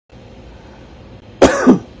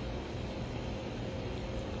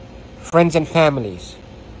Friends and families,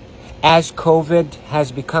 as COVID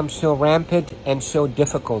has become so rampant and so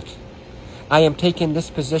difficult, I am taking this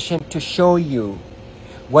position to show you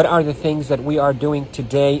what are the things that we are doing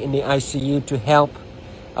today in the ICU to help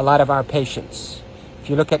a lot of our patients. If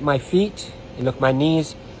you look at my feet, you look at my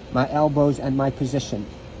knees, my elbows, and my position.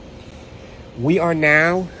 We are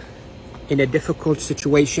now in a difficult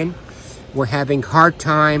situation. We're having a hard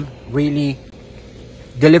time really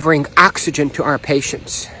delivering oxygen to our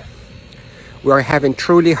patients. We are having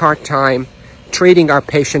truly hard time treating our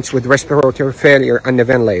patients with respiratory failure on the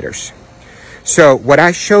ventilators. So what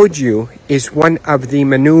I showed you is one of the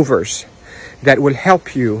maneuvers that will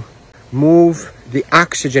help you move the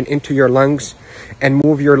oxygen into your lungs and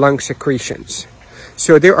move your lung secretions.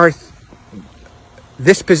 So there are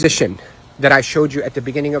this position that I showed you at the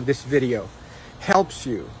beginning of this video helps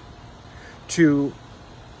you to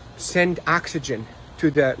send oxygen to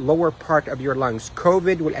the lower part of your lungs.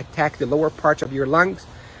 COVID will attack the lower parts of your lungs,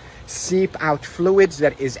 seep out fluids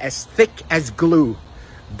that is as thick as glue,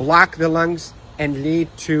 block the lungs, and lead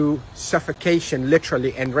to suffocation,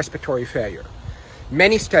 literally, and respiratory failure.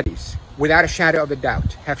 Many studies, without a shadow of a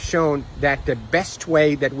doubt, have shown that the best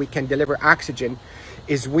way that we can deliver oxygen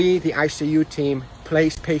is we, the ICU team,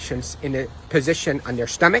 place patients in a position on their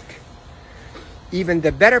stomach. Even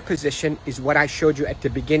the better position is what I showed you at the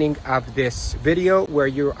beginning of this video, where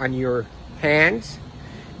you're on your hands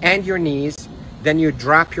and your knees, then you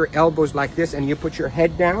drop your elbows like this and you put your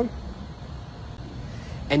head down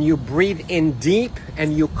and you breathe in deep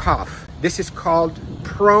and you cough. This is called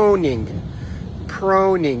proning.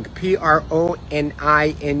 Proning, P-R-O-N-I-N-G,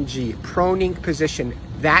 proning position.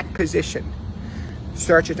 That position,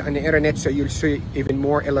 search it on the internet so you'll see even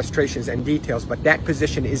more illustrations and details, but that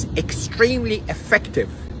position is extremely effective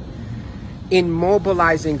in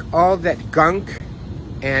mobilizing all that gunk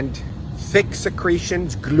and thick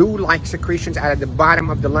secretions, glue-like secretions out of the bottom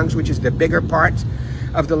of the lungs, which is the bigger parts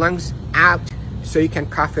of the lungs, out so you can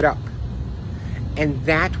cough it up. And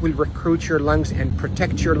that will recruit your lungs and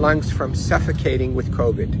protect your lungs from suffocating with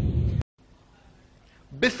COVID.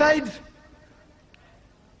 Besides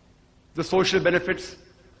the social benefits,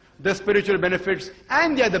 the spiritual benefits,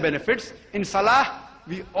 and the other benefits, in Salah,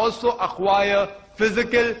 we also acquire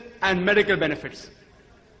physical and medical benefits.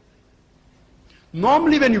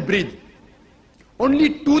 Normally when you breathe,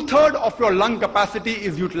 only 2/3 of your lung capacity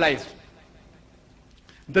is utilized.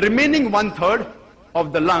 The remaining 1/3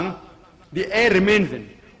 of the lung, the air remains in.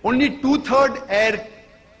 Only 2/3 air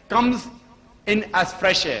comes in as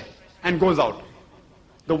fresh air and goes out.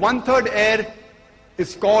 The 1/3 air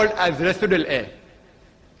is called as residual air.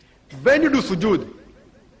 When you do sujood,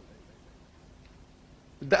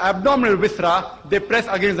 the abdominal viscera, they press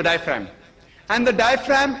against the diaphragm. And the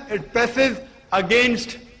diaphragm, it presses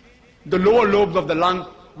against the lower lobes of the lung,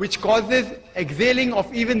 which causes exhaling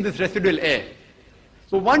of even this residual air.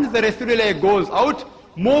 So once the residual air goes out,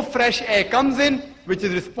 more fresh air comes in, which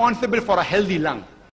is responsible for a healthy lung.